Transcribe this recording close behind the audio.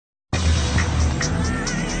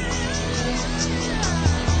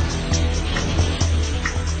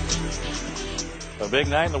big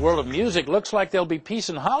night in the world of music. Looks like there'll be peace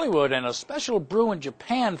in Hollywood and a special brew in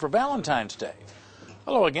Japan for Valentine's Day.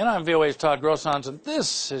 Hello again, I'm VOA's Todd Grossons, and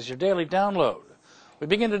this is your daily download. We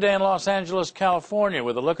begin today in Los Angeles, California,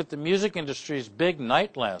 with a look at the music industry's big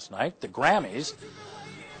night last night, the Grammys.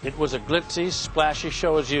 It was a glitzy, splashy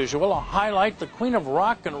show as usual. A highlight, the queen of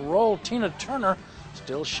rock and roll, Tina Turner,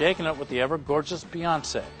 still shaking it with the ever-gorgeous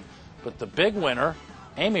Beyonce. But the big winner,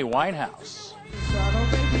 Amy Winehouse.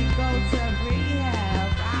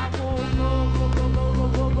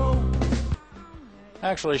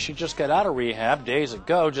 Actually, she just got out of rehab days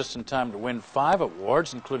ago, just in time to win 5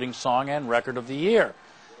 awards, including Song and Record of the Year,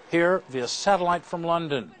 here via satellite from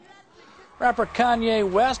London. Rapper Kanye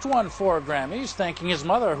West won 4 Grammys, thanking his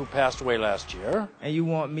mother, who passed away last year. And you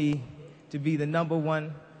want me to be the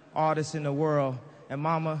 #1 artist in the world. And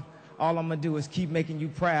Mama, all I'm going to do is keep making you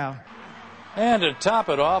proud. And to top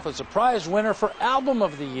it off, a surprise winner for Album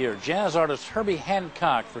of the Year, jazz artist Herbie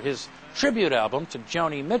Hancock for his tribute album to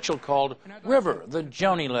Joni Mitchell called River, the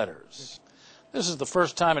Joni Letters. This is the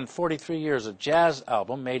first time in 43 years a jazz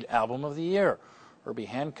album made Album of the Year. Herbie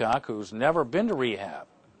Hancock, who's never been to rehab.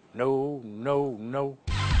 No.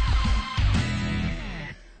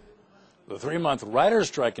 The 3-month writer's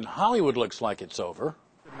strike in Hollywood looks like it's over.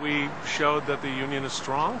 We showed that the union is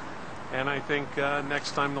strong, and I think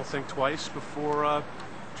next time they'll think twice before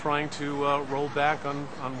trying to roll back on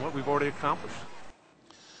what we've already accomplished.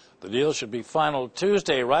 The deal should be final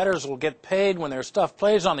Tuesday. Writers will get paid when their stuff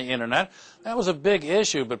plays on the internet. That was a big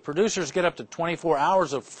issue, but producers get up to 24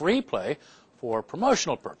 hours of free play for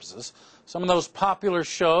promotional purposes. Some of those popular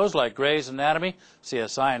shows like Grey's Anatomy,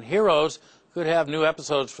 CSI, and Heroes could have new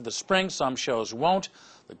episodes for the spring. Some shows won't.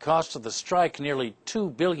 The cost of the strike, nearly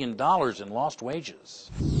 $2 billion in lost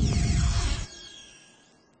wages.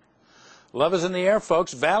 Love is in the air,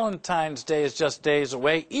 folks. Valentine's Day is just days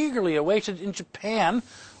away, eagerly awaited in Japan,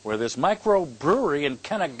 where this microbrewery in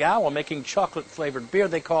Kanagawa making chocolate-flavored beer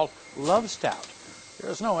they call Love Stout.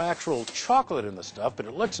 There's no actual chocolate in the stuff, but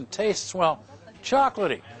it looks and tastes, well,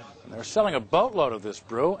 chocolatey. And they're selling a boatload of this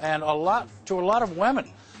brew, and a lot of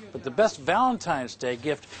women. But the best Valentine's Day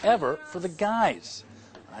gift ever for the guys.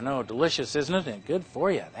 I know, delicious, isn't it? And good for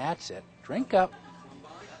you. That's it. Drink up.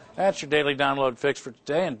 That's your daily download fix for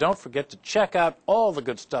today. And don't forget to check out all the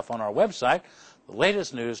good stuff on our website. The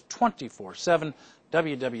latest news 24/7,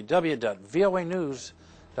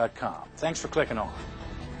 www.voanews.com. Thanks for clicking on.